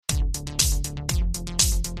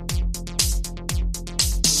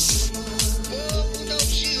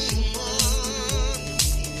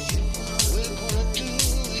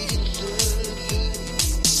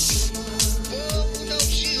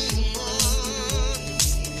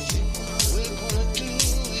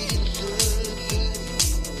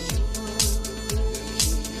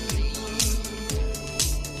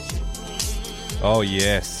Oh,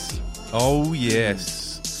 yes. Oh,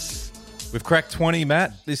 yes. We've cracked 20,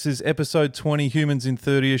 Matt. This is episode 20, Humans in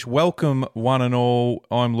 30-ish. Welcome, one and all.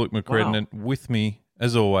 I'm Luke McCredden, Wow. and with me,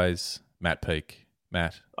 as always, Matt Peake.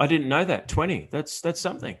 Matt. I didn't know that. 20. That's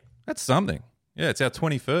something. That's something. Yeah, it's our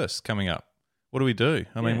 21st coming up. What do we do?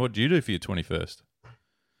 I mean, Yeah. what do you do for your 21st?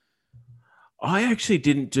 I actually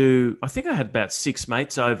didn't do. I think I had about 6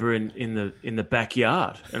 mates over in the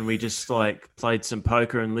backyard, and we just like played some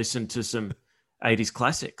poker and listened to some 80s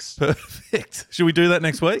classics. Perfect. Should we do that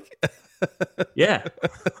next week? Yeah,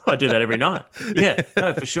 I do that every night. Yeah,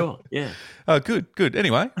 no, for sure. Yeah. Oh, good.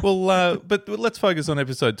 Anyway, well, but let's focus on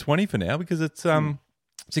episode 20 for now because it's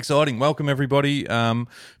exciting. Welcome, everybody.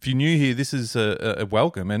 If you're new here, this is a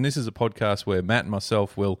welcome, and this is a podcast where Matt and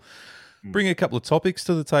myself will bring a couple of topics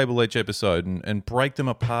to the table each episode and break them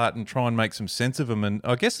apart and try and make some sense of them. And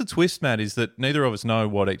I guess the twist, Matt, is that neither of us know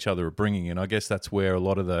what each other are bringing, and I guess that's where a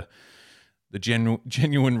lot of the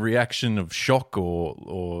genuine reaction of shock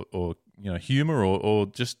or you know, humor or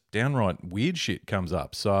just downright weird shit comes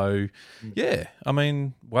up. So, yeah, I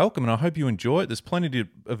mean, welcome, and I hope you enjoy it. There's plenty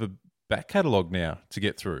of a back catalogue now to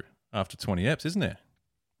get through after 20 eps, isn't there?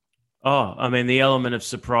 Oh, I mean, the element of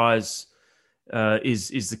surprise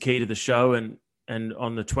is the key to the show, and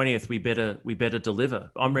on the 20th we better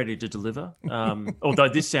deliver. I'm ready to deliver. Although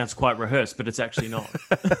this sounds quite rehearsed, but it's actually not.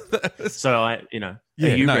 So are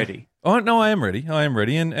you ready? Oh no, I am ready.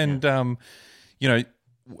 And you know,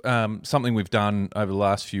 something we've done over the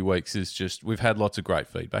last few weeks is just we've had lots of great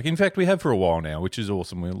feedback. In fact, we have for a while now, which is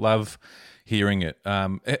awesome. We love hearing it.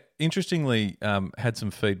 Interestingly, had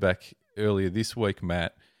some feedback earlier this week,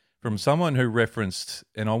 Matt, from someone who referenced,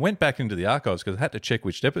 and I went back into the archives because I had to check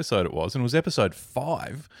which episode it was, and it was episode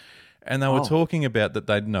 5, and they were talking about that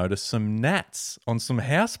they'd noticed some gnats on some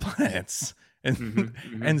houseplants and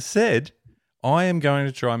and said, I am going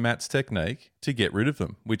to try Matt's technique to get rid of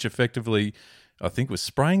them, which effectively, I think, was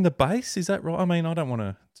spraying the base. Is that right? I mean, I don't want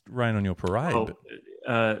to rain on your parade.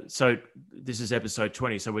 So this is episode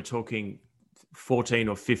 20, so we're talking 14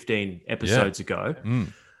 or 15 episodes ago.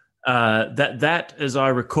 That, as I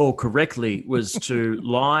recall correctly, was to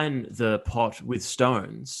line the pot with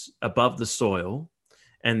stones above the soil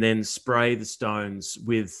and then spray the stones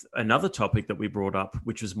with another topic that we brought up,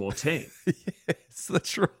 which was Mortein. Yes,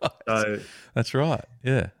 that's right. So, that's right.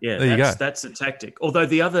 Yeah. Yeah, there you go. That's a tactic. Although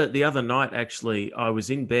the other night, actually, I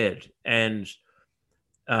was in bed and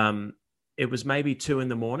it was maybe 2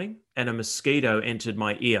 a.m. and a mosquito entered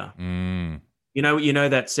my ear. You know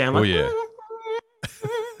that sound like... Oh, yeah.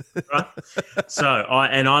 Right? So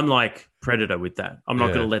I'm like Predator with that. I'm not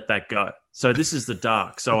Yeah. going to let that go. So this is the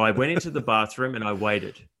dark. So I went into the bathroom and I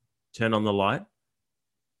waited. Turned on the light.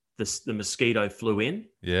 The mosquito flew in.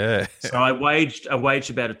 Yeah. So I waged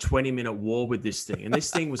about a 20-minute war with this thing, and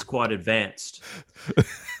this thing was quite advanced.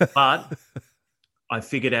 But I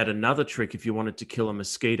figured out another trick if you wanted to kill a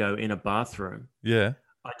mosquito in a bathroom. Yeah.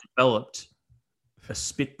 I developed a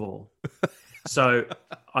spitball. So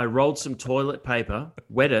I rolled some toilet paper,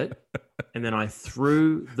 wet it, and then I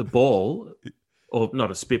threw the ball, or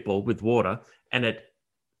not a spitball, with water, and it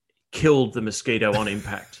killed the mosquito on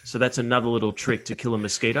impact. So that's another little trick to kill a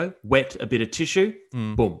mosquito. Wet a bit of tissue,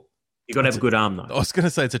 boom. You got to have a good arm, though. I was going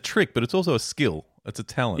to say it's a trick, but it's also a skill. It's a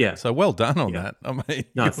talent. Yeah. So well done on that. I mean,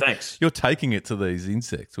 No, thanks. You're taking it to these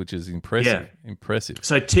insects, which is impressive. Yeah. Impressive.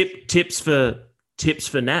 So tips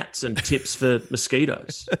for gnats and tips for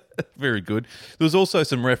mosquitoes. Very good. There was also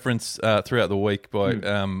some reference throughout the week by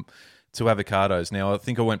to avocados. Now, I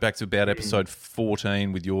think I went back to about episode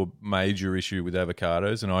 14 with your major issue with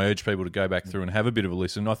avocados, and I urge people to go back through and have a bit of a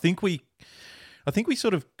listen. I think we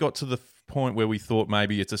sort of got to the point where we thought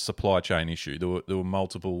maybe it's a supply chain issue. There were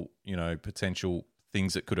multiple, potential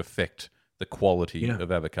things that could affect the quality of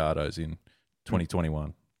avocados in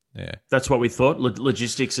 2021. Yeah. That's what we thought,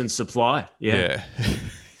 logistics and supply. Yeah.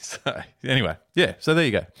 So anyway, yeah. So there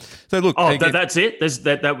you go. So look. That's it?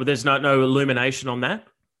 There's no illumination on that?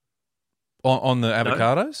 On the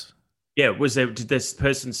avocados? Yeah. Did this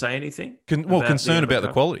person say anything? Concern about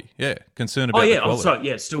the quality. Yeah. Concern about the quality. Oh, sorry.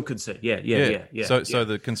 Yeah, still concerned. Yeah. So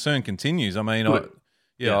the concern continues. I mean,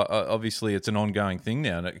 obviously it's an ongoing thing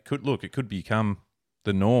now, and it could become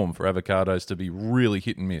the norm for avocados to be really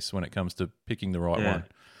hit and miss when it comes to picking the right one.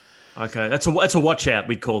 Okay, that's a watch out.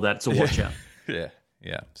 We'd call that. It's a watch out.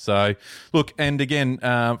 Yeah. So look, and again,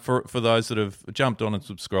 for those that have jumped on and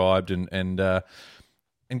subscribed and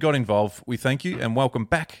got involved, we thank you and welcome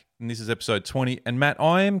back. And this is episode 20. And Matt,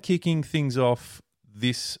 I am kicking things off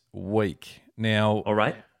this week. Now, all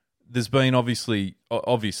right. There's been obviously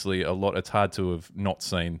a lot. It's hard to have not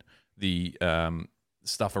seen the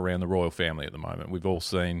stuff around the royal family at the moment. We've all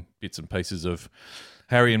seen bits and pieces of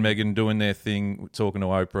Harry and Meghan doing their thing, talking to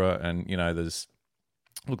Oprah, and there's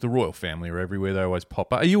the royal family are everywhere. They always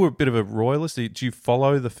pop up. Are you a bit of a royalist? Do you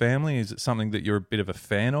follow the family? Is it something that you're a bit of a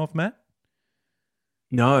fan of, Matt?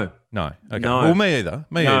 No. Okay. No. Well, me either.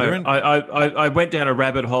 No. I went down a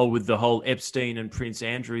rabbit hole with the whole Epstein and Prince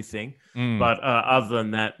Andrew thing, but other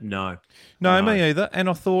than that, no. No, me either. And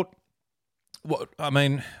I thought,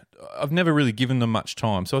 I've never really given them much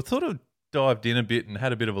time, so I thought I'd dived in a bit and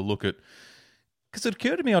had a bit of a look at, because it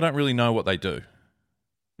occurred to me I don't really know what they do.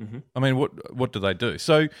 Mm-hmm. I mean, what do they do?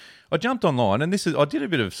 So I jumped online, and I did a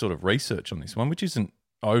bit of sort of research on this one, which isn't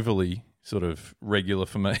overly sort of regular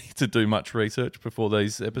for me to do much research before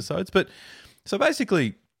these episodes. But so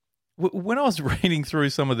basically, when I was reading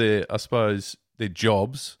through some of their, I suppose, their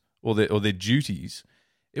jobs or their duties,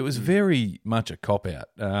 it was very much a cop-out.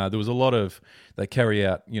 There was a lot of, they carry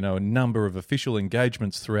out, a number of official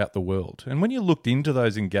engagements throughout the world. And when you looked into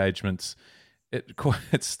those engagements,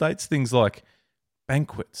 it states things like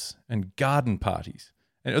banquets and garden parties.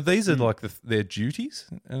 And these are like their duties,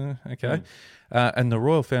 okay? And the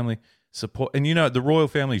royal family support. And the royal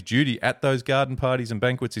family's duty at those garden parties and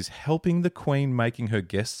banquets is helping the Queen making her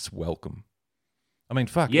guests welcome. I mean,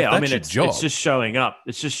 fuck. Yeah, that's it's just showing up.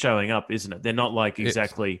 It's just showing up, isn't it? They're not like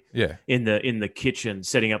exactly in the kitchen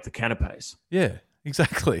setting up the canapes. Yeah,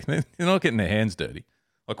 exactly. They're not getting their hands dirty.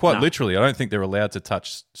 Like quite literally, I don't think they're allowed to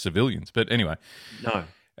touch civilians. But anyway. No.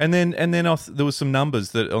 And then there was some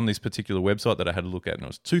numbers that on this particular website that I had a look at, and it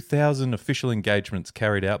was 2,000 official engagements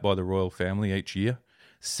carried out by the royal family each year,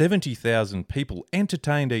 70,000 people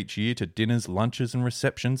entertained each year to dinners, lunches and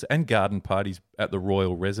receptions and garden parties at the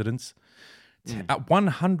royal residence,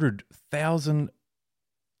 100,000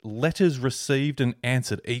 letters received and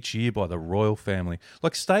answered each year by the royal family.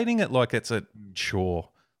 Like stating it like it's a chore.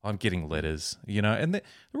 I'm getting letters, and the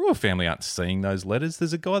royal family aren't seeing those letters.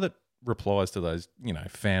 There's a guy that replies to those,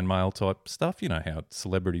 fan mail type stuff. You know how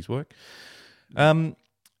celebrities work.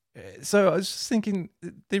 So I was just thinking,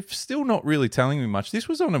 they're still not really telling me much. This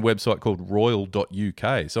was on a website called royal.uk,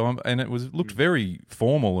 and it looked very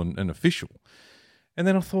formal and official. And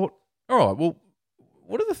then I thought, all right, well,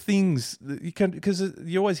 what are the things that you can, because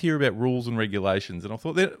you always hear about rules and regulations, and I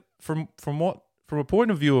thought that from a point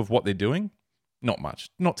of view of what they're doing, not much,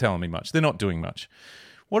 not telling me much. They're not doing much.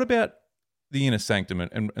 What about the inner sanctum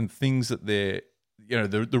and things that they're,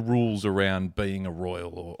 the rules around being a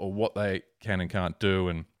royal or what they can and can't do?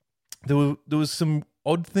 And there was some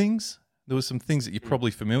odd things. There was some things that you're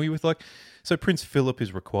probably familiar with, like, so Prince Philip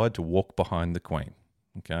is required to walk behind the Queen.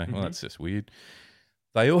 Okay, well, that's just weird.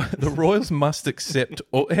 The royals must accept.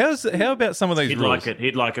 How about some of these rules?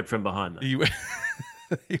 He'd like it from behind. He would.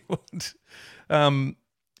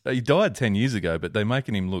 He died 10 years ago, but they're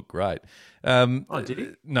making him look great. Did he?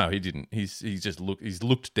 No, he didn't. He's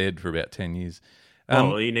looked dead for about 10 years.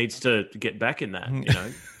 Well, he needs to get back in that,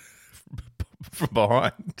 from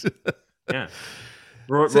behind. Yeah,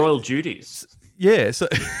 royal duties. Yeah, so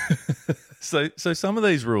so some of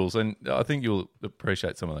these rules, and I think you'll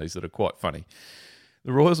appreciate some of these that are quite funny.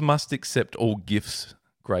 The royals must accept all gifts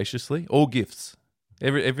graciously. All gifts.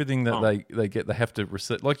 Everything that they get, they have to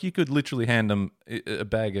receive. Like, you could literally hand them a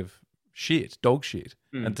bag of shit, dog shit,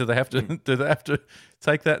 and do they have to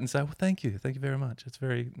take that and say, "Well, thank you very much. It's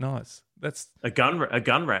very nice." That's a gun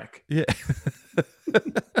rack. Yeah,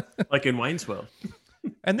 like in Wayne's World.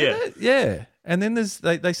 And then and then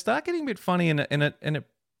they start getting a bit funny, and it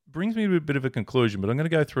brings me to a bit of a conclusion. But I'm going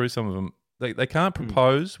to go through some of them. They can't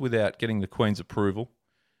propose without getting the Queen's approval.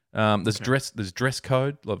 There's dress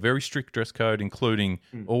code, like very strict dress code, including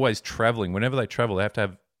always traveling. Whenever they travel, they have to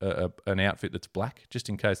have an outfit that's black, just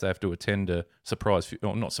in case they have to attend a surprise,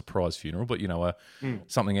 not surprise funeral, but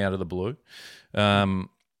something out of the blue.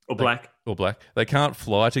 Or black. They can't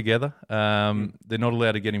fly together. They're not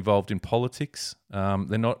allowed to get involved in politics.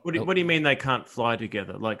 They're not. What do you mean they can't fly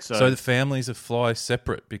together? So the families are fly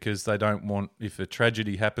separate because they don't want, if a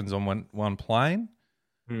tragedy happens on one plane,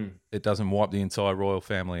 it doesn't wipe the entire royal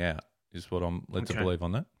family out, is what I'm led to believe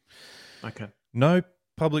on that. Okay. No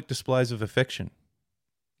public displays of affection.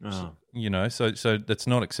 Oh. So that's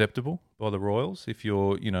not acceptable by the royals. If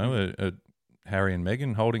you're, a Harry and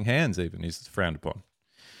Meghan holding hands even is frowned upon.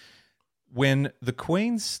 When the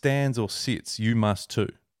Queen stands or sits, you must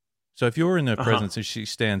too. So if you're in her presence and she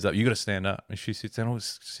stands up, you got to stand up. If she sits down,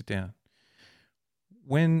 always sit down.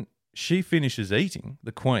 When she finishes eating,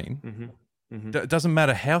 the Queen, it doesn't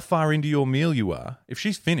matter how far into your meal you are. If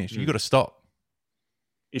she's finished, you got to stop.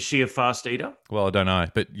 Is she a fast eater? Well, I don't know,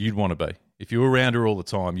 but you'd want to be. If you were around her all the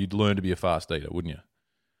time, you'd learn to be a fast eater, wouldn't you?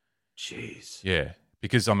 Jeez. Yeah.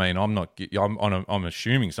 Because I mean, I'm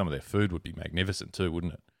assuming some of their food would be magnificent too,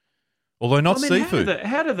 wouldn't it? Although not seafood.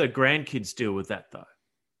 How do the grandkids deal with that though?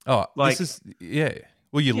 Oh, Like, this is yeah.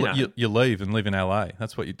 Well, you leave and live in LA.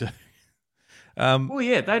 That's what you do. Well,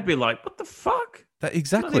 yeah, they'd be like, "What the fuck?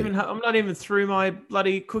 Exactly. I'm not even through my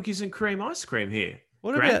bloody cookies and cream ice cream here."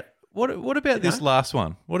 What about this last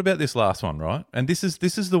one? What about this last one, right? And this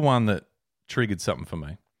is the one that triggered something for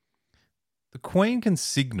me. The Queen can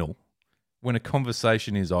signal when a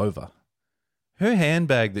conversation is over. Her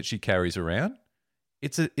handbag that she carries around,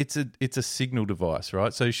 it's a signal device,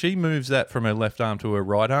 right? So she moves that from her left arm to her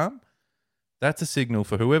right arm. That's a signal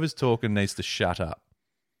for whoever's talking needs to shut up.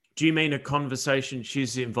 Do you mean a conversation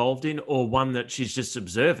she's involved in, or one that she's just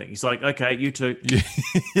observing? He's like, okay, you two.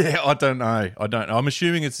 Yeah, I don't know. I'm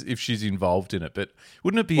assuming it's if she's involved in it, but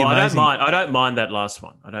wouldn't it be Well, amazing? I don't mind that last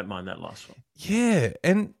one. Yeah,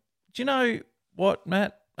 and do you know what,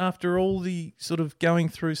 Matt? After all the sort of going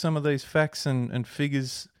through some of these facts and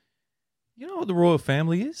figures, you know what the royal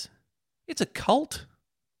family is? It's a cult.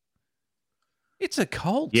 It's a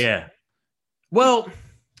cult. Yeah. Well,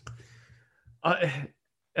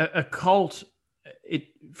 a cult,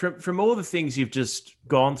 from all the things you've just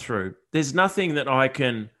gone through, there's nothing that I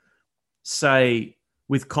can say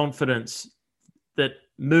with confidence that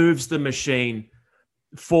moves the machine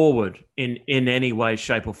forward in any way,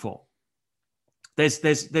 shape, or form.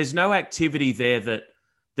 There's no activity there that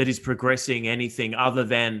is progressing anything other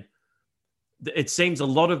than it seems a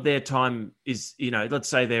lot of their time is, let's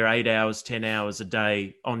say they're 8 hours, 10 hours a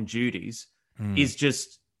day on duties, is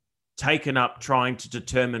just taken up trying to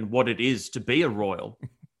determine what it is to be a royal.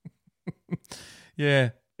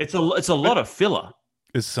 Yeah. It's a lot of filler.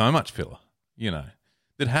 There's so much filler,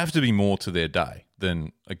 There'd have to be more to their day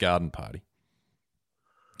than a garden party.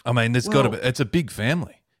 I mean, there's got to be, it's a big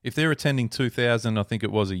family. If they're attending 2,000, I think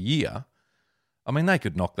it was a year, I mean, they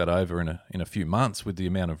could knock that over in a few months with the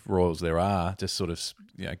amount of royals there are, just sort of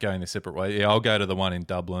going their separate way. Yeah, I'll go to the one in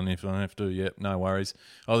Dublin if I don't have to. Yep, no worries.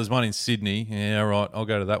 Oh, there's one in Sydney. Yeah, all right, I'll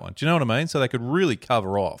go to that one. Do you know what I mean? So they could really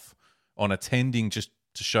cover off on attending just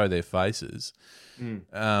to show their faces.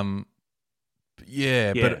 But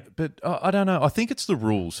I don't know. I think it's the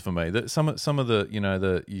rules for me. That some of the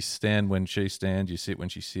the you stand when she stands, you sit when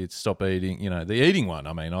she sits, stop eating. The eating one.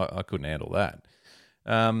 I mean, I couldn't handle that.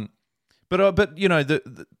 But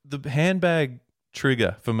the handbag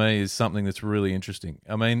trigger for me is something that's really interesting.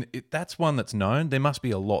 I mean, that's one that's known. There must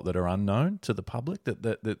be a lot that are unknown to the public.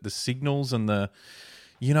 That the signals and the,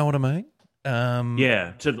 you know what I mean?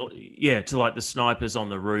 To like the snipers on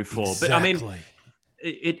the roof, or exactly.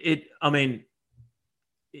 But I mean,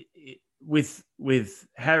 with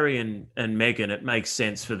Harry and Meghan, it makes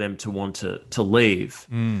sense for them to want to leave.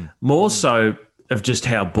 More so of just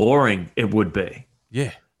how boring it would be.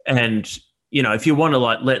 Yeah. And, if you want to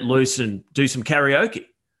like let loose and do some karaoke,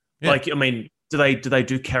 I mean, do they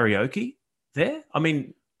do karaoke there? I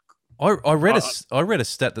mean, I read a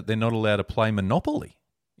stat that they're not allowed to play Monopoly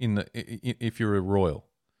if you're a royal.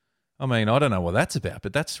 I mean, I don't know what that's about,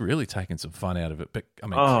 but that's really taking some fun out of it. But I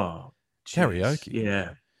mean,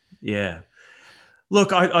 karaoke. Yeah.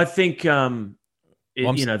 Look, I think they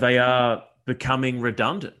are becoming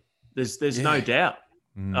redundant. There's no doubt.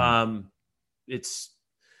 It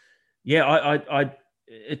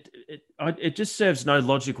just serves no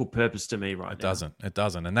logical purpose to me right now. It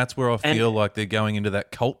doesn't. And that's where I feel like they're going into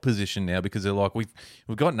that cult position now, because they're like, we've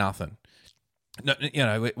got nothing. No,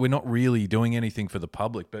 we're not really doing anything for the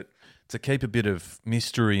public, but to keep a bit of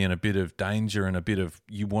mystery and a bit of danger and a bit of,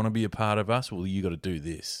 you want to be a part of us, well, you got to do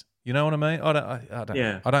this. You know what I mean? I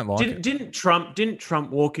don't like it. Didn't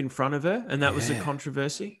Trump walk in front of her, and that was a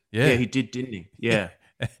controversy? Yeah, he did, didn't he? Yeah.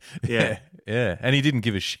 Yeah. And he didn't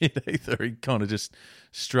give a shit either. He kind of just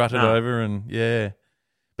strutted over and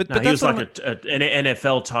But he was like an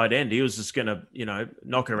NFL tight end. He was just going to,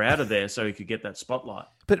 knock her out of there so he could get that spotlight.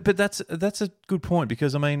 But that's a good point,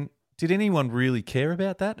 because I mean, did anyone really care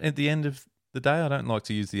about that at the end of the day? I don't like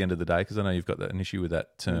to use the end of the day because I know you've got an issue with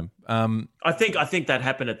that term. I think that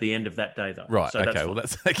happened at the end of that day, though. Right. So okay.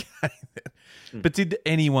 That's okay. But did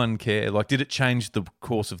anyone care? Like, did it change the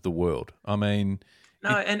course of the world? I mean, no.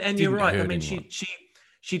 And you're right. I mean,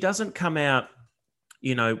 she doesn't come out,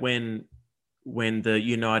 when the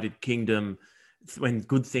United Kingdom, when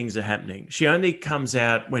good things are happening. She only comes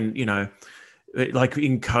out when, like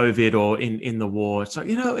in COVID or in the war. It's like,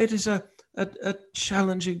 it is a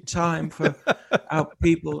challenging time for our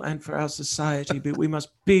people and for our society, but we must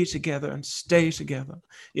be together and stay together.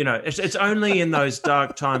 It's only in those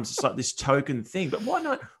dark times it's like this token thing. But why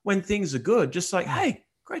not when things are good? Just like, hey,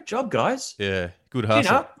 great job, guys. Yeah, good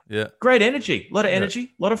hustle. Yeah, great energy, a lot of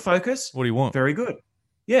energy, a lot of focus. What do you want? Very good.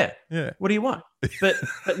 Yeah. Yeah. What do you want? But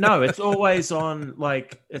no, it's always on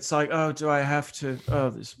like, it's like, oh, do I have to? Oh,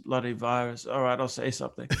 this bloody virus. All right, I'll say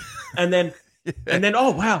something. And then,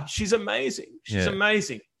 oh, wow, she's amazing. She's Yeah.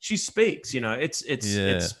 amazing. She speaks, it's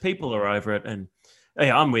Yeah. people are over it. And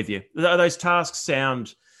yeah, I'm with you. Those tasks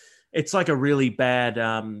sound, it's like a really bad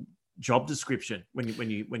job description when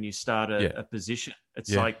you start a position.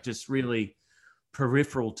 It's like just really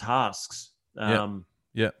peripheral tasks.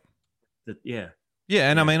 Yeah. Yeah,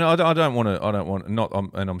 and I mean, I don't want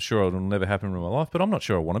to, and I'm sure it'll never happen in my life, but I'm not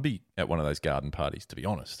sure I want to be at one of those garden parties, to be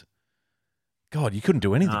honest. God, you couldn't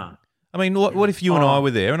do anything. I mean, what if you and I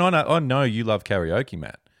were there, and I know you love karaoke,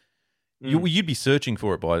 Matt. You'd be searching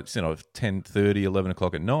for it by 10:30, 11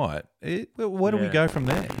 o'clock at night. Where do we go from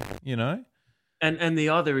there, And the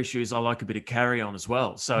other issue is I like a bit of carry on as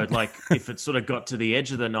well. So like if it sort of got to the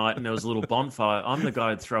edge of the night and there was a little bonfire, I'm the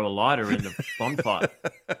guy who'd throw a lighter in the bonfire.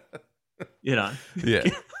 Yeah.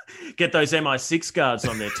 Get those MI6 guards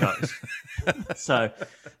on their toes. So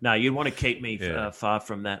no, you want to keep me far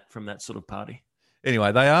from that sort of party.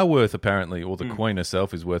 Anyway, they are worth apparently, or the Queen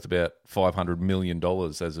herself is worth about $500 million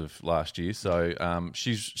as of last year. So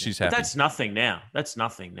she's happy. But that's nothing now.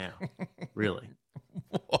 Really.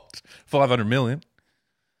 What? 500 million?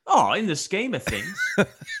 Oh, in the scheme of things,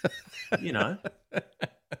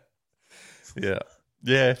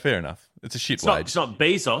 Yeah, fair enough. It's a shit wage. It's not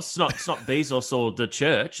Bezos. It's not Bezos or the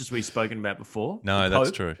church, as we've spoken about before. No,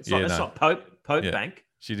 that's true. It's not Pope Bank.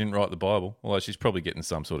 She didn't write the Bible. Although she's probably getting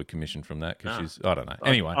some sort of commission from that because she's, I don't know.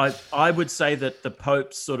 Anyway. I would say that the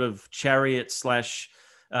Pope's sort of chariot /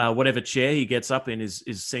 whatever chair he gets up in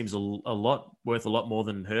seems worth a lot more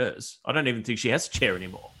than hers. I don't even think she has a chair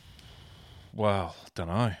anymore. Well, don't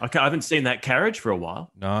know. I haven't seen that carriage for a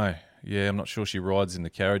while. No. Yeah, I'm not sure she rides in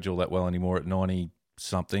the carriage all that well anymore at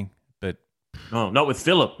 90-something. But not with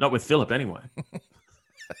Philip. Not with Philip anyway.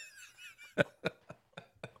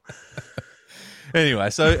 Anyway,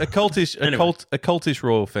 so a cultish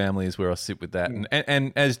royal family is where I sit with that,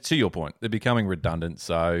 and as to your point, they're becoming redundant.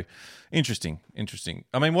 So interesting.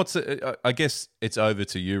 I mean, I guess it's over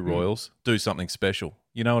to you, royals. Do something special.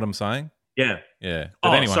 You know what I'm saying? Yeah.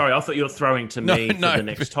 But anyway. Sorry, I thought you were throwing to me for the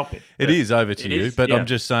next topic. It is over to you, but I'm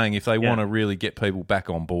just saying if they want to really get people back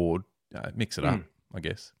on board, mix it up. I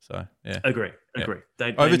guess so. Yeah. Agree. Yeah.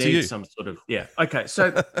 They over need to you. some sort of Okay,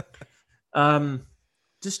 so.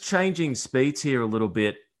 Just changing speeds here a little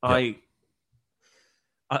bit. Yep.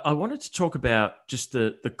 I wanted to talk about just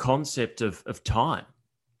the concept of time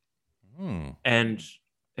and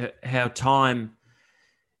how time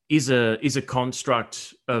is a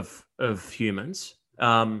construct of humans.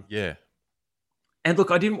 And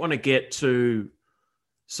look, I didn't want to get too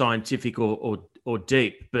scientific or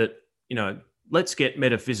deep, but let's get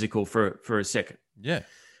metaphysical for a second. Yeah.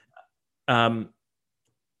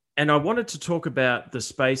 And I wanted to talk about the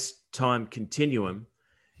space-time continuum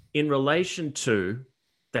in relation to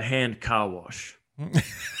the hand car wash.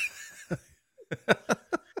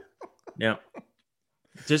 Now,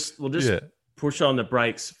 we'll just push on the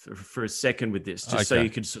brakes for a second with this, just so you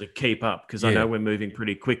can sort of keep up, because I know we're moving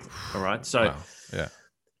pretty quickly. All right. So,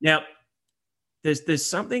 now there's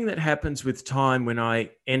something that happens with time when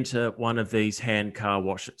I enter one of these hand car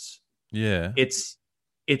washes. Yeah.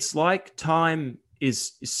 It's like time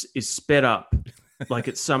is sped up, like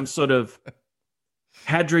it's some sort of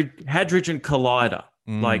hadrogen collider.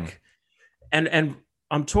 Like, and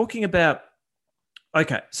I'm talking about,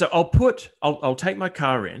 okay, so I'll take my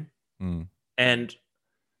car in and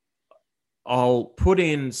I'll put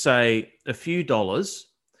in, say, a few dollars,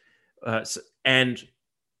 and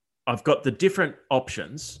I've got the different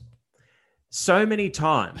options. So many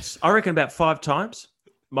times, I reckon about 5 times,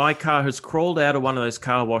 my car has crawled out of one of those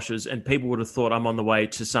car washes and people would have thought I'm on the way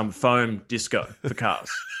to some foam disco for cars.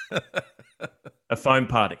 A foam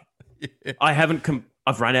party. Yeah.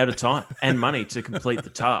 I've run out of time and money to complete the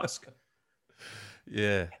task.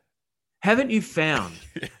 Yeah. Haven't you found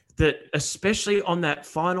that, especially on that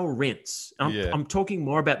final rinse, I'm talking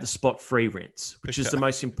more about the spot-free rinse, which is the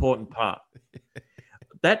most important part.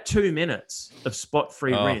 That 2 minutes of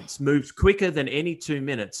spot-free rinse moves quicker than any 2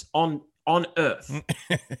 minutes on Earth.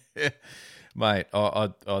 Mate, I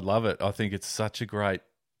love it. I think it's such a great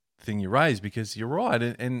thing you raise, because you're right.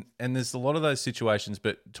 And there's a lot of those situations,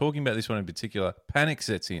 but talking about this one in particular, panic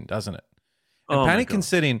sets in, doesn't it? And panic can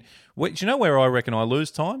set in. Do you know where I reckon I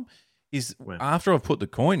lose time? Is after I've put the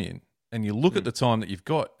coin in and you look at the time that you've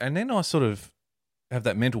got, and then I sort of have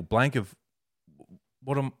that mental blank of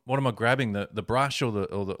what am I grabbing, the brush or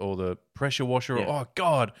the pressure washer? Yeah. Oh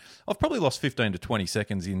God, I've probably lost 15 to 20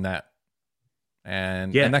 seconds in that.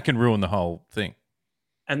 And that can ruin the whole thing.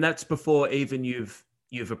 And that's before even you've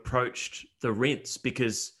you've approached the rinse,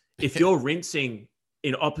 because if you're rinsing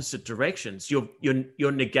in opposite directions, you're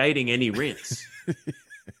negating any rinse.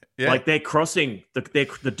 Yeah. Like they're crossing,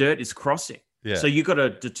 the dirt is crossing. Yeah. So you've got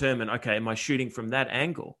to determine, okay, am I shooting from that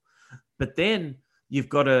angle? But then you've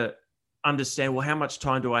got to understand, well, how much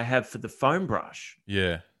time do I have for the foam brush?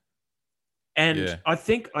 Yeah. And Yeah. I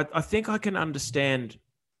think I can understand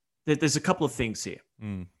that there's a couple of things here.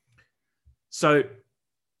 Mm. So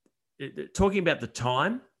talking about the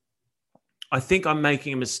time, I think I'm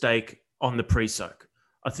making a mistake on the pre-soak.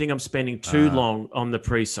 I think I'm spending too long on the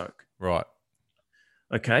pre-soak. Right.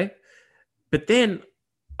 Okay. But then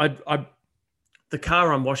the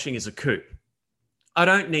car I'm washing is a coupe. I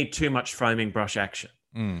don't need too much foaming brush action.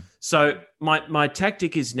 Mm. So my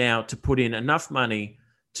tactic is now to put in enough money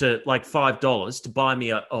to like $5 to buy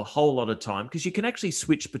me a whole lot of time, because you can actually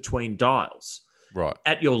switch between dials Right.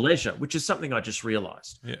 at your leisure, which is something I just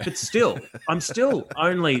realized. Yeah. But still, I'm still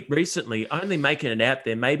only making it out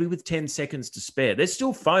there maybe with 10 seconds to spare. There's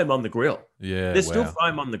still foam on the grill. Yeah. There's still wow.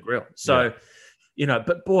 foam on the grill. So,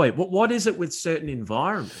 but boy, what is it with certain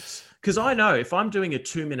environments? Because I know if I'm doing a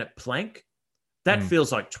 2-minute plank, that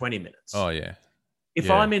feels like 20 minutes. Oh, yeah. If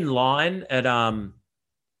Yeah. I'm in line at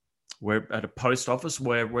we're at a post office,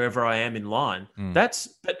 wherever I am in line,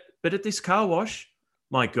 but at this car wash,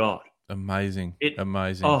 my God. Amazing.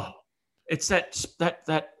 Amazing. Oh, it's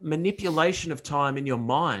that manipulation of time in your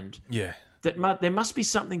mind. Yeah. There must be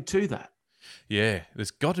something to that. Yeah.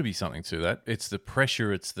 There's got to be something to that. It's the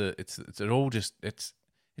pressure. It's it all just.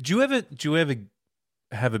 Do you ever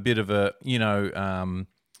have a bit of a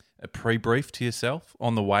a pre-brief to yourself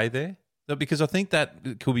on the way there? Because I think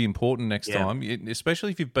that could be important next time,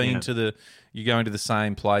 especially if you've been you're going to the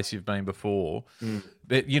same place you've been before.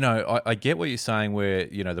 But, I get what you're saying where,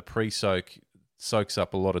 the pre-soak soaks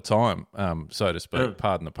up a lot of time, so to speak,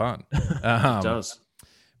 pardon the pun. It does.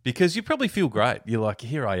 Because you probably feel great. You're like,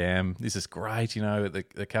 here I am. This is great.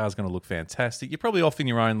 The car's going to look fantastic. You're probably off in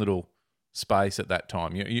your own little space at that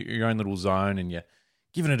time, your own little zone, and you're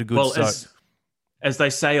giving it a good soak. As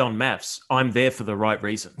they say on maths, I'm there for the right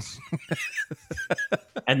reasons.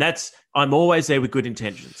 And I'm always there with good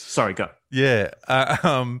intentions. Sorry, go. Yeah.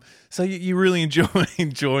 So you really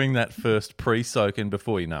enjoying that first pre-soak, and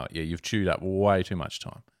before you know it, you've chewed up way too much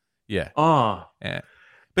time. Yeah. Oh. Yeah.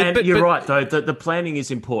 But you're right, though. The planning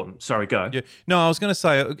is important. Sorry, go. Yeah. No, I was going to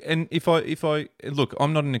say, and if I look,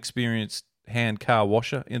 I'm not an experienced hand car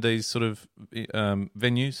washer in these sort of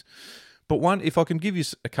venues. But if I can give you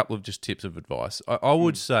a couple of just tips of advice, I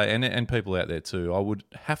would say, and people out there too, I would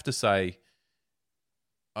have to say,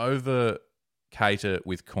 over cater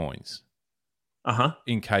with coins.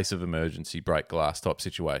 In case of emergency, break glass type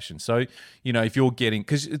situation. So if you're getting,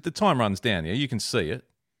 because the time runs down, you can see it.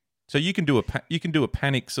 So you can do a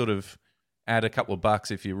panic sort of add a couple of bucks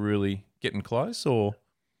if you're really getting close, or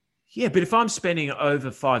but if I'm spending over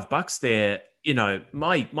 $5 there,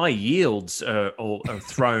 my yields are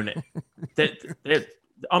thrown.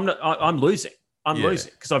 I'm losing. I'm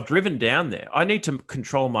losing because I've driven down there. I need to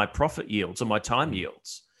control my profit yields or my time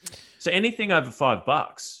yields. So anything over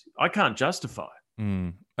 $5, I can't justify.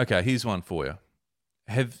 Okay, here's one for you.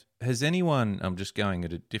 Has anyone? I'm just going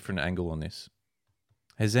at a different angle on this.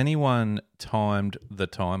 Has anyone timed the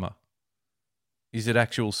timer? Is it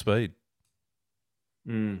actual speed?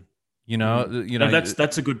 No,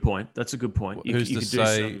 that's a good point. That's a good point. Who's to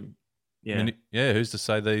say? Who's to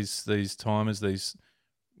say these timers, these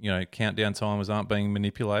countdown timers aren't being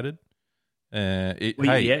manipulated?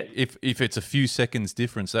 If it's a few seconds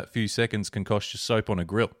difference, that few seconds can cost you soap on a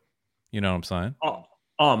grill. You know what I'm saying?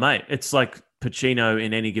 Oh, mate, it's like Pacino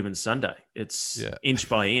in Any Given Sunday. It's inch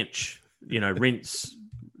by inch.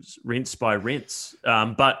 Rinse by rinse.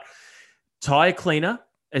 But tire cleaner.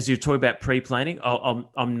 As you talk about pre-planning,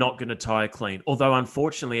 I'm not going to tire clean. Although,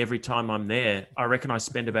 unfortunately, every time I'm there, I reckon I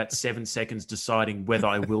spend about 7 seconds deciding whether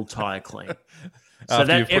I will tire clean. So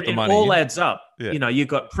that it all adds up. Yeah. You've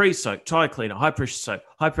got pre-soak, tire cleaner, high-pressure soap,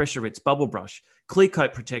 high-pressure rinse, bubble brush, clear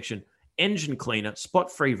coat protection, engine cleaner,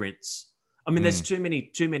 spot-free rinse. I mean, there's too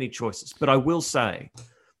many choices. But I will say,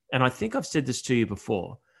 and I think I've said this to you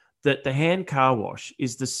before, that the hand car wash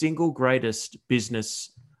is the single greatest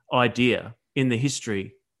business idea in the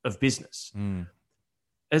history of business.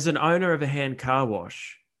 As an owner of a hand car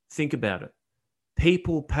wash, think about it.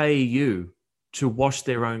 People pay you to wash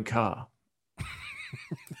their own car.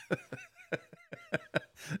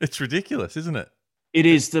 It's ridiculous, isn't it? It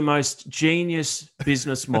is the most genius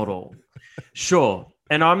business model. Sure.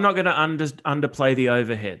 And I'm not going to underplay the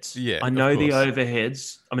overheads. Yeah, I know the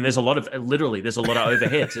overheads. I mean, there's a lot of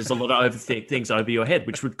overheads. There's a lot of things over your head,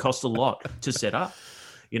 which would cost a lot to set up.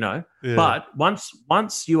 you know. Yeah. But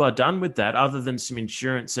once you are done with that, other than some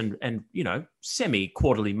insurance and you know, semi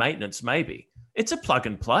quarterly maintenance, maybe it's a plug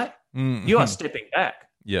and play. Mm-hmm. You are stepping back.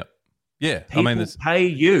 Yeah. Yeah. People pay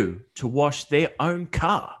you to wash their own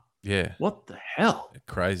car. Yeah. What the hell?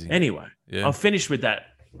 Crazy. Anyway, Yeah. I'll finish with that.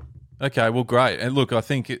 Okay, well, great. And look, I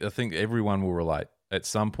think everyone will relate. At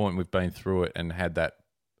some point, we've been through it and had that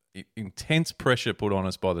intense pressure put on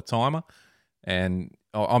us by the timer. And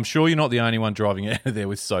I'm sure you're not the only one driving out of there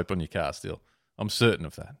with soap on your car still. I'm certain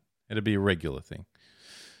of that. It'll be a regular thing.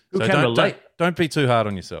 Who can relate? Don't be too hard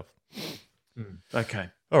on yourself. Okay.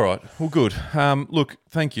 All right. Well, good. Look,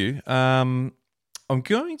 thank you. I'm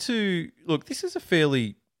going to look. This is a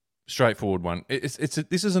fairly straightforward one. This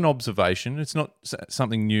is an observation. It's not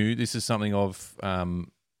something new. This is something I've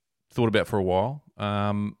thought about for a while,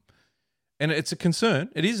 and it's a concern.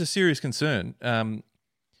 It is a serious concern.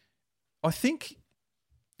 I think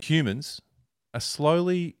humans are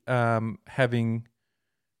slowly having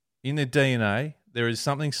in their DNA. There is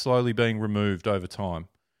something slowly being removed over time,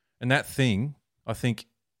 and that thing, I think,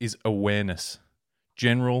 is awareness,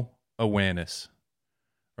 general awareness,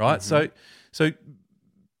 right? Mm-hmm. So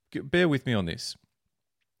bear with me on this.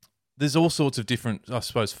 There's all sorts of different, I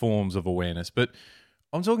suppose, forms of awareness, but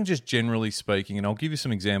I'm talking just generally speaking, and I'll give you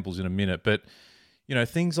some examples in a minute, but you know,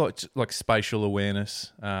 things like spatial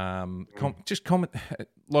awareness, a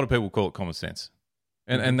lot of people call it common sense,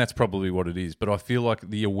 and that's probably what it is, but I feel like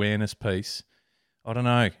the awareness piece, I don't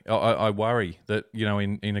know, I worry that, you know,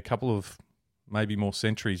 in a couple of maybe more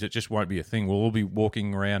centuries, it just won't be a thing. We'll all be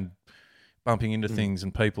walking around bumping into things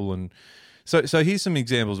and people, and so here's some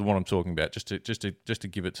examples of what I'm talking about, just to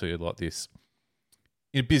give it to you like this.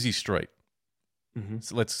 In a busy street,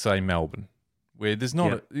 so let's say Melbourne, where there's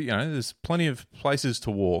not, there's plenty of places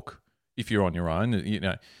to walk if you're on your own, you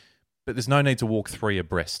know, but there's no need to walk three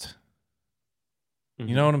abreast.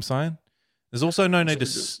 You know what I'm saying? There's also no need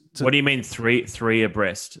to. What do you mean three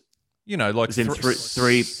abreast? You know, like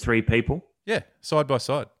three people. Yeah, side by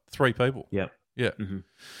side, three people. Yeah.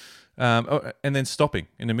 And then stopping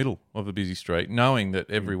in the middle of a busy street, knowing that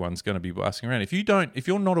everyone's going to be passing around. If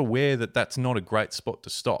you're not aware that that's not a great spot to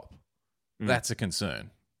stop, that's a concern.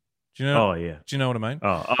 Do you know? Oh yeah. Do you know what I mean?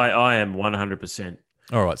 Oh, I am 100%.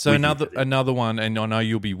 All right. So another one, and I know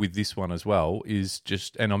you'll be with this one as well, is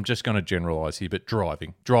just, and I'm just going to generalise here, but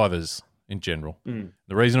drivers in general.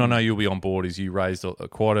 The reason I know you'll be on board is you raised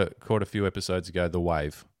quite a few episodes ago the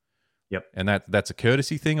wave. Yep. And that's a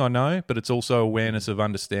courtesy thing, I know, but it's also awareness of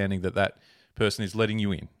understanding that person is letting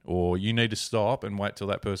you in, or you need to stop and wait till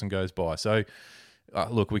that person goes by. So,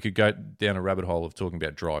 look, we could go down a rabbit hole of talking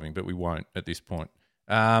about driving, but we won't at this point.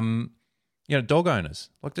 Dog owners,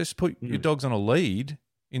 like, just put your dogs on a lead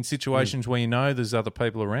in situations where you know there's other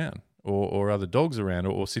people around or other dogs around,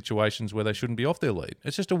 or situations where they shouldn't be off their lead.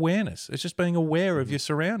 It's just awareness. It's just being aware of your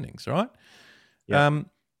surroundings, right? Yep.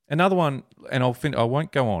 Another one, and I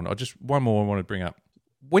won't go on. One more I want to bring up.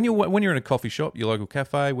 When you're in a coffee shop, your local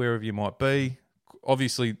cafe, wherever you might be,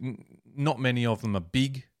 obviously not many of them are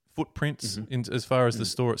big footprints as far as the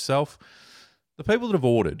store itself. The people that have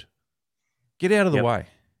ordered, get out of the way.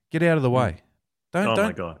 Get out of the way.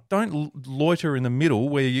 Don't loiter in the middle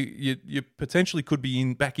where you potentially could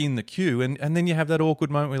be back in the queue, and then you have that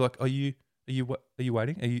awkward moment where you're like, are you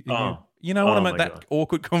waiting? You know what I mean? That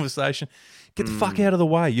awkward conversation. Get the fuck out of the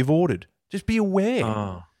way. You've ordered. Just be aware.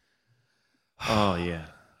 Oh yeah.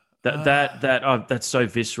 That's so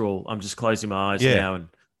visceral. I'm just closing my eyes now, and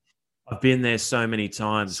I've been there so many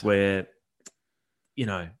times where, you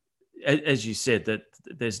know, as you said, that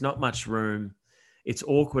there's not much room. It's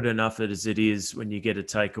awkward enough as it is when you get a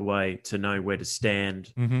takeaway to know where to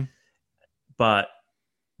stand. But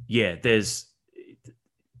yeah, there's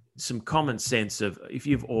some common sense of, if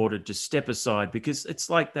you've ordered, just step aside, because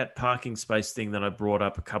it's like that parking space thing that I brought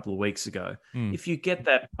up a couple of weeks ago. If you get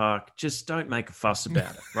that park, just don't make a fuss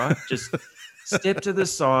about it, right? Just step to the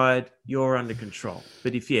side, you're under control.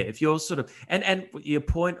 But if you're sort of, and your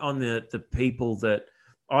point on the people that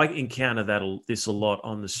I encounter this a lot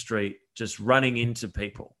on the street, just running into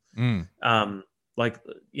people, like,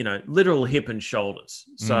 you know, literal hip and shoulders.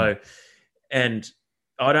 So, and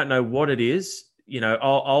I don't know what it is. You know,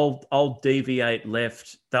 I'll deviate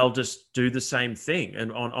left. They'll just do the same thing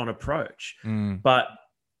and on approach. But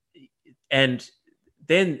and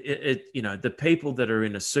then you know, the people that are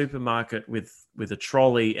in a supermarket with a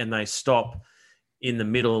trolley and they stop in the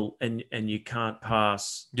middle and you can't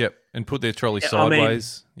pass. Yep, and put their trolley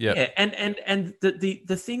sideways. I mean, and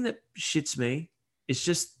the thing that shits me is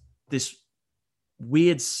just this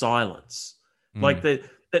weird silence. Like that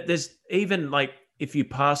there's even, like, if you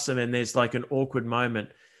pass them and there's like an awkward moment,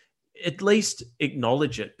 at least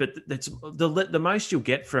acknowledge it. But that's the most you'll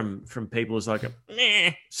get from people is like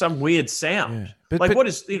some weird sound. Yeah. But what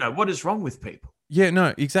is wrong with people? Yeah,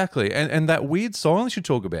 no, exactly. And that weird silence you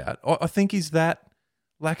talk about, I think is that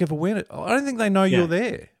lack of awareness. I don't think they know you're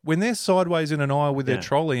there. When they're sideways in an aisle with their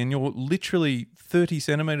trolley and you're literally 30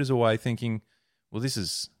 centimetres away thinking, well, this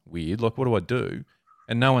is weird. Like, what do I do?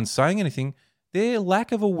 And no one's saying anything. Their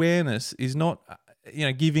lack of awareness is not,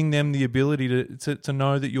 giving them the ability to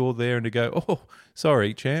know that you're there and to go, oh,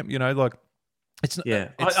 sorry, champ. Like, it's not. Yeah.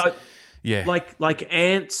 Yeah. Like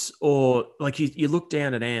ants, or like you look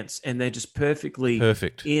down at ants and they're just perfect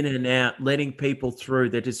in and out, letting people through.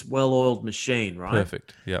 They're just well-oiled machine, right?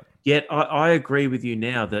 Perfect. Yep. Yet I agree with you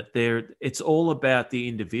now that it's all about the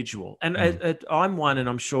individual. And I'm one, and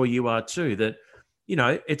I'm sure you are too, that,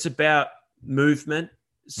 it's about movement,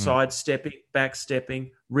 sidestepping,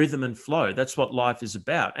 backstepping, rhythm and flow. That's what life is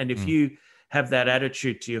about. And if you have that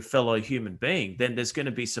attitude to your fellow human being, then there's going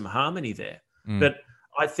to be some harmony there. But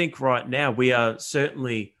I think right now we are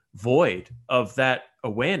certainly void of that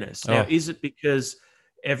awareness. Now, is it because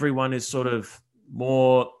everyone is sort of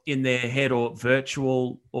more in their head or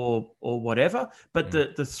virtual or whatever? But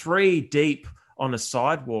the three deep on a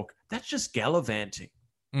sidewalk, that's just gallivanting.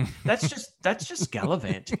 That's just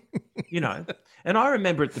gallivanting, And I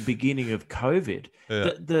remember at the beginning of COVID,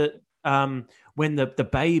 when the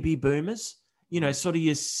baby boomers, sort of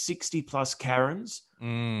your 60 plus Karens,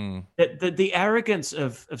 the arrogance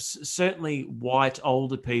of certainly white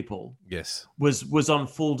older people, was on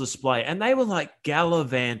full display, and they were like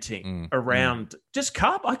gallivanting around just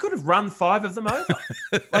carp. I could have run 5 of them over.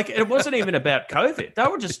 Like, it wasn't even about COVID.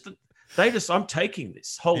 They just I'm taking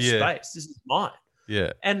this whole space. This is mine.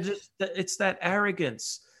 Yeah, and it's that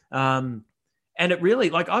arrogance, and it really,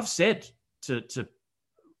 like I've said to.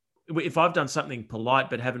 If I've done something polite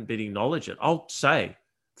but haven't been acknowledged it, I'll say,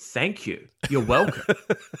 thank you. You're welcome.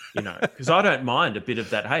 Because I don't mind a bit of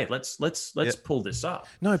that. Hey, let's pull this up.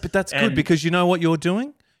 No, but that's good, because you know what you're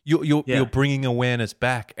doing? You're bringing awareness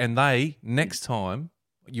back, and they, next time,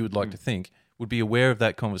 you would like to think, would be aware of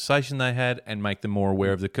that conversation they had and make them more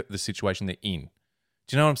aware of the situation they're in.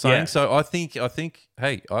 Do you know what I'm saying? Yeah. So I think I think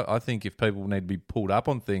if people need to be pulled up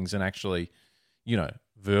on things and actually,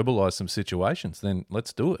 verbalize some situations, then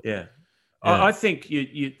let's do it. Yeah. I think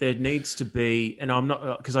there needs to be, and I'm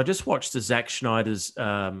not, because I just watched the Zack Snyder's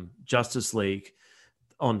Justice League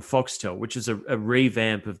on Foxtel, which is a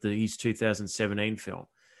revamp of his 2017 film.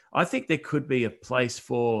 I think there could be a place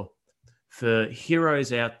for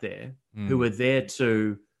heroes out there who are there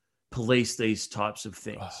to police these types of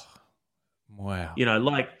things. Oh, wow.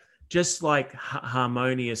 Just like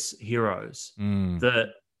harmonious heroes that,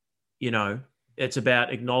 it's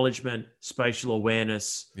about acknowledgement, spatial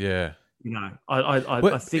awareness. Yeah.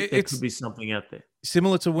 I think there could be something out there.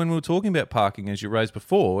 Similar to when we were talking about parking, as you raised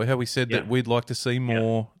before, how we said that we'd like to see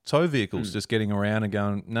more tow vehicles just getting around and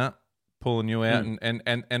going, nah, pulling you out,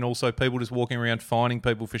 and also people just walking around fining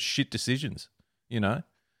people for shit decisions, Yeah.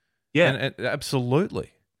 And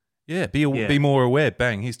absolutely. Yeah, be more aware.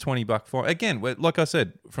 Bang, here's $20 fine. Again, like I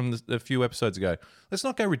said from a few episodes ago, let's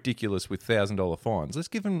not go ridiculous with $1,000 fines. Let's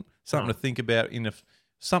give them something to think about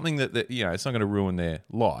something that it's not going to ruin their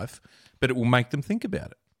life, but it will make them think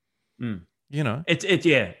about it.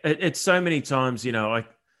 It's so many times, I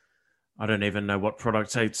don't even know what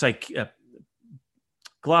product. Say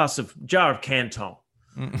jar of Canton,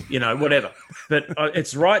 whatever. But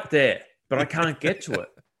it's right there, but I can't get to it.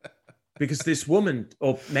 Because this woman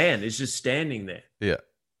or man is just standing there. Yeah.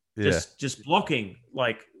 Just blocking,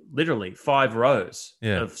 like, literally 5 rows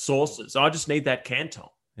of sauces. I just need that Canton.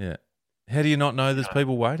 Yeah. How do you not know there's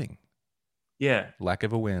people waiting? Yeah. Lack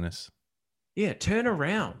of awareness. Yeah. Turn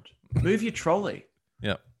around. Move your trolley.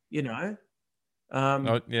 Yeah. Yeah.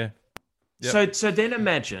 Yep. So then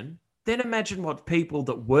imagine what people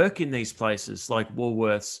that work in these places like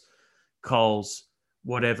Woolworths, Coles,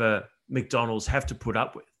 whatever, McDonald's have to put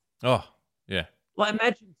up with. Oh, yeah. Like,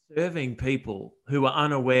 imagine serving people who are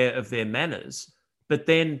unaware of their manners, but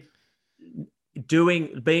then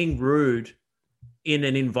being rude in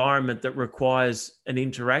an environment that requires an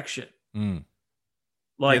interaction.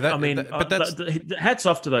 Like, hats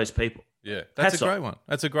off to those people. Yeah, that's a great one.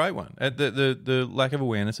 That's a great one. The lack of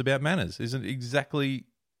awareness about manners isn't exactly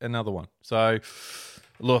another one. So,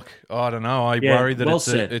 look, I don't know. I worry that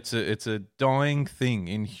it's a dying thing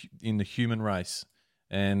in the human race.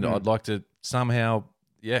 And I'd like to somehow,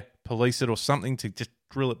 police it or something to just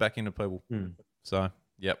drill it back into people. So,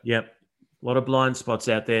 yep. A lot of blind spots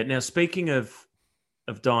out there. Now, speaking of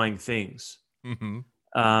dying things, and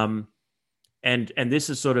this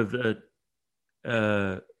is sort of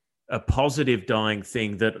a positive dying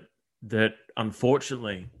thing that that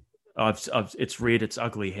unfortunately it's reared its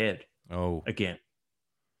ugly head Oh, again.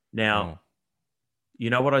 Now, oh. you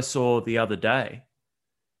know what I saw the other day?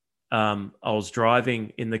 I was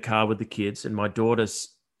driving in the car with the kids, and my daughter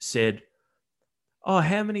said, "Oh,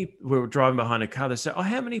 how many?" We were driving behind a car. They said, "Oh,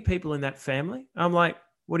 how many people in that family?" I'm like,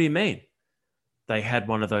 "What do you mean?" They had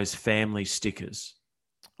one of those family stickers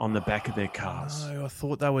on the back of their cars. No, I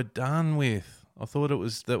thought they were done with. I thought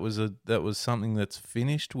that was something that's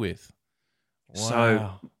finished with. Wow.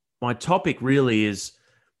 So my topic really is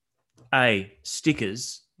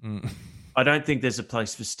stickers. Mm. I don't think there's a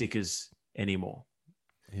place for stickers anymore.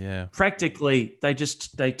 Yeah. Practically, they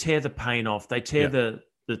tear the paint off. They tear the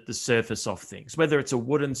surface off things, whether it's a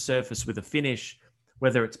wooden surface with a finish,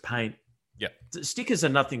 whether it's paint. Yeah. Stickers are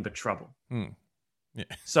nothing but trouble. Mm. Yeah.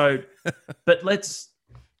 So, but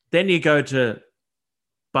then you go to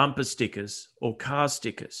bumper stickers or car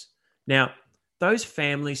stickers. Now, those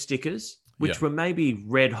family stickers, which were maybe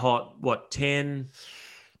red hot, 10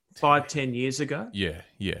 years ago? Yeah.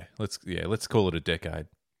 Let's call it a decade.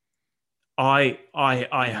 I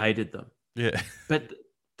hated them. Yeah. But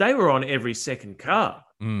they were on every second car.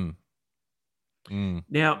 Mm. Mm.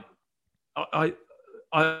 Now, I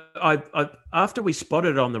after we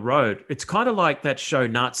spotted it on the road, it's kind of like that show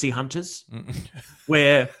Nazi Hunters,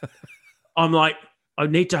 where I'm like, I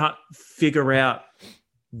need to figure out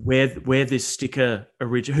where this sticker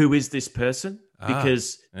who is this person,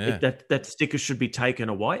 because that sticker should be taken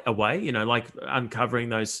away. You know, like uncovering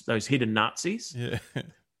those hidden Nazis. Yeah.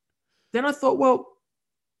 Then I thought, well,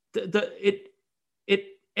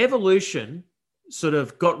 evolution sort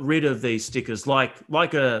of got rid of these stickers, like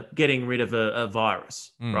getting rid of a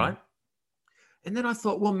virus, right? And then I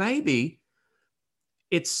thought, well, maybe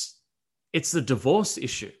it's the divorce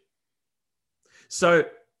issue. So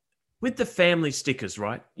with the family stickers,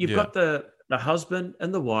 right? You've got the husband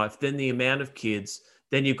and the wife, then the amount of kids,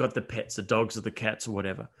 then you've got the pets, the dogs or the cats or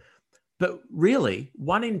whatever. But really,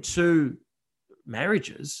 1 in 2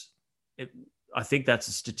 marriages, I think that's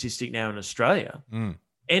a statistic now in Australia,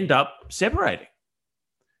 end up separating.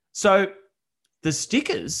 So the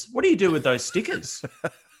stickers, what do you do with those stickers?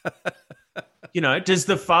 You know, there's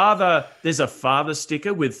a father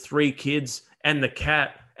sticker with 3 kids and the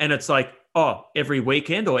cat, and it's like, every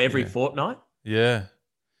weekend or every fortnight? Yeah.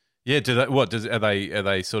 Yeah, are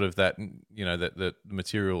they sort of that, you know, that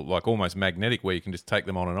material like almost magnetic where you can just take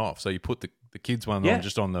them on and off? So you put the kids one on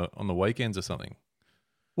just on the weekends or something.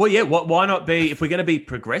 Well, yeah, why not be, if we're going to be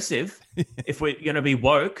progressive, if we're going to be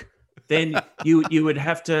woke, then you would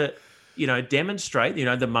have to, you know, demonstrate, you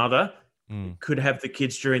know, the mother could have the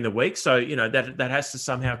kids during the week. So, you know, that has to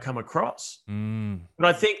somehow come across. But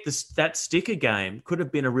I think that sticker game could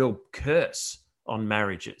have been a real curse on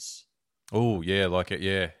marriages. Oh, yeah, like it.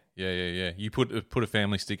 Yeah. You put a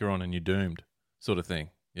family sticker on and you're doomed, sort of thing.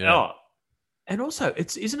 Yeah. Oh, and also,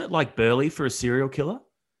 isn't it like Burley for a serial killer?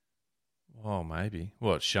 Oh, maybe.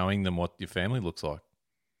 What, showing them what your family looks like?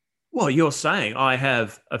 Well, you're saying I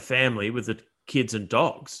have a family with the kids and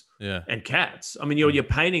dogs and cats. I mean, you're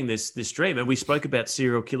painting this dream. And we spoke about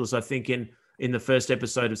serial killers, I think, in the first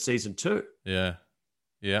episode of season 2. Yeah.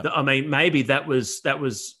 Yeah. I mean, maybe that was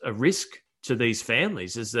a risk to these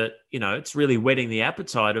families, is that, you know, it's really whetting the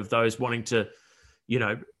appetite of those wanting to, you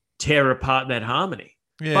know, tear apart that harmony.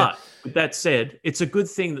 Yeah. But with that said, it's a good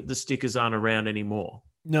thing that the stickers aren't around anymore.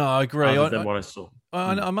 No, I agree. Other than what I saw.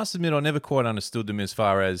 I must admit, I never quite understood them as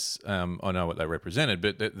far as I know what they represented,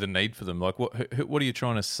 but the need for them. Like, what are you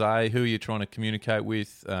trying to say? Who are you trying to communicate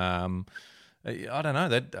with? I don't know.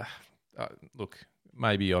 That look,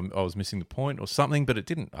 maybe I was missing the point or something, but it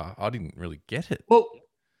didn't. I didn't really get it. Well,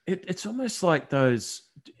 it's almost like those.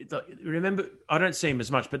 Remember, I don't see them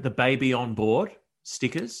as much, but the baby on board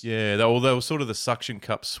stickers. Yeah, they were sort of the suction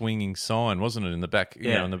cup swinging sign, wasn't it, in the back?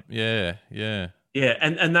 Yeah, you know, yeah. Yeah,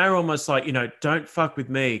 and they're almost like, you know, don't fuck with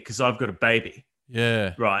me because I've got a baby.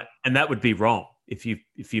 Yeah. Right. And that would be wrong if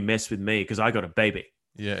you mess with me because I got a baby.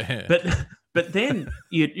 Yeah. But then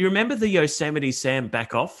you remember the Yosemite Sam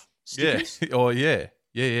back off stickers? Yeah. Oh, yeah.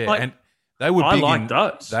 Like, and they were big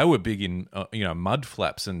those. They were big in you know, mud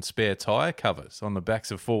flaps and spare tire covers on the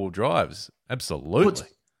backs of 4-wheel drives. Absolutely. Well,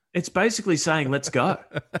 it's basically saying, let's go.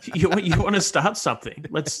 you want to start something.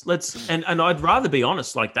 Let's and I'd rather be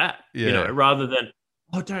honest like that, you know, rather than,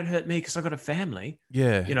 don't hurt me because I got a family.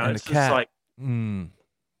 Yeah. You know, it's just like,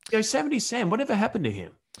 Yosemite Sam, whatever happened to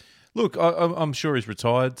him? Look, I'm sure he's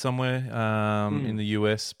retired somewhere in the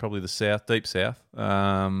US, probably the South, deep South.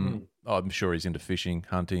 I'm sure he's into fishing,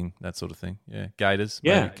 hunting, that sort of thing. Yeah. Gators.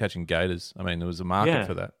 Yeah. Maybe catching gators. I mean, there was a market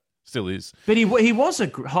for that. Still is. But he was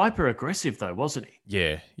hyper aggressive though, wasn't he?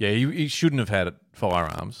 Yeah. He shouldn't have had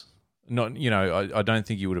firearms. Not, I don't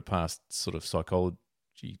think you would have passed sort of psychology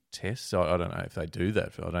tests. I don't know if they do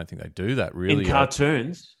that. I don't think they do that really. In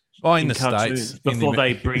cartoons. Oh, in the States. Before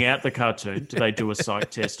they bring out the cartoon, do they do a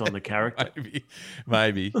psych test on the character?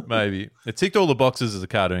 Maybe. It ticked all the boxes as a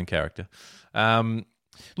cartoon character.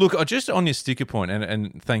 Look, just on your sticker point,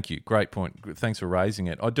 and thank you, great point. Thanks for raising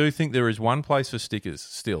it. I do think there is one place for stickers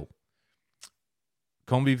still.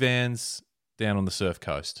 Combi vans down on the surf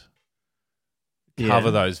coast.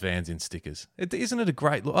 Cover those vans in stickers. Isn't it a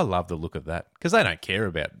great look? I love the look of that because they don't care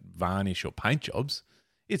about varnish or paint jobs.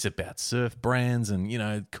 It's about surf brands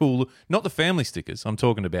and, cool. Not the family stickers. I'm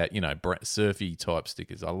talking about, surfy type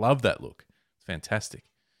stickers. I love that look. It's fantastic.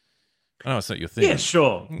 I know it's not your thing. Yeah,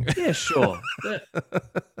 sure.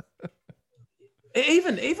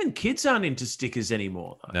 Even kids aren't into stickers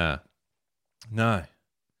anymore, though. No.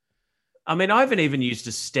 I mean, I haven't even used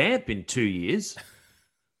a stamp in 2 years.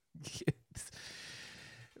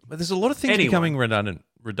 But there's a lot of things becoming redundant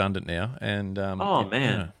now. And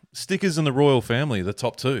man. Stickers in the royal family, the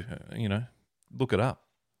top two, look it up.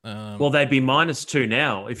 Well, they'd be -2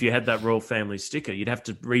 now if you had that royal family sticker. You'd have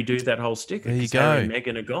to redo that whole sticker. There you go. Harry and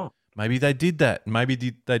Meghan are gone. Maybe they did that. Maybe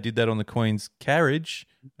they did that on the Queen's carriage,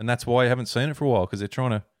 and that's why you haven't seen it for a while, because they're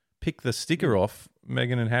trying to pick the sticker off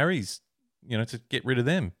Meghan and Harry's, to get rid of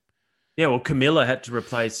them. Yeah, well, Camilla had to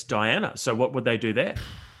replace Diana, so what would they do there?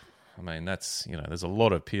 I mean, that's, there's a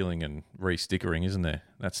lot of peeling and re-stickering, isn't there?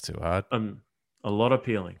 That's too hard. A lot of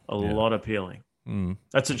peeling. Lot of peeling. Mm.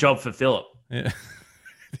 That's a job for Philip. Yeah,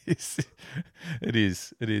 it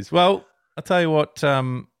is. Well, I'll tell you what,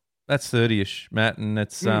 that's 30-ish, Matt, and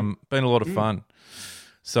it's been a lot of fun.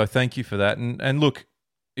 So thank you for that. And look,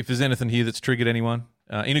 if there's anything here that's triggered anyone,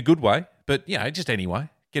 in a good way, but, just anyway,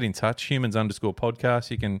 get in touch, humans_podcast.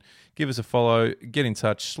 You can give us a follow, get in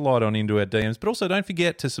touch, slide on into our DMs. But also don't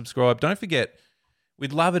forget to subscribe. Don't forget,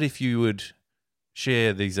 we'd love it if you would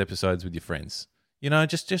share these episodes with your friends.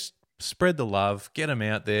 Just spread the love, get them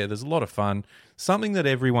out there. There's a lot of fun, something that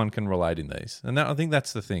everyone can relate in these. And I think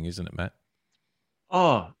that's the thing, isn't it, Matt?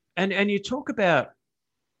 Oh, and you talk about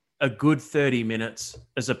a good 30 minutes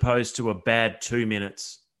as opposed to a bad 2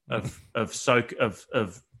 minutes of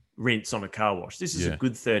rinse on a car wash. This is a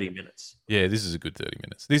good 30 minutes. Yeah, this is a good 30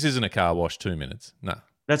 minutes. This isn't a car wash 2 minutes. No.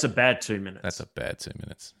 That's a bad 2 minutes. That's a bad 2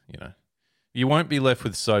 minutes, You won't be left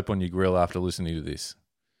with soap on your grill after listening to this.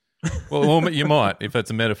 Well, you might, if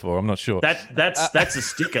that's a metaphor. I'm not sure. That's a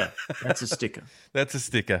sticker. That's a sticker. That's a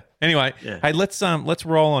sticker. Anyway, Hey, let's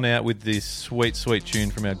roll on out with this sweet, sweet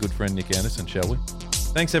tune from our good friend Nick Anderson, shall we?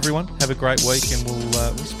 Thanks, everyone. Have a great week, and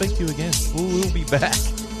we'll speak to you again. We'll be back.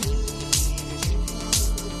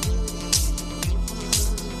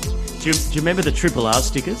 Do you remember the Triple R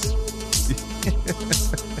stickers?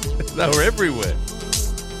 They were everywhere.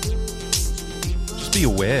 Just be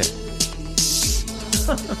aware.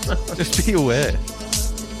 Just be aware.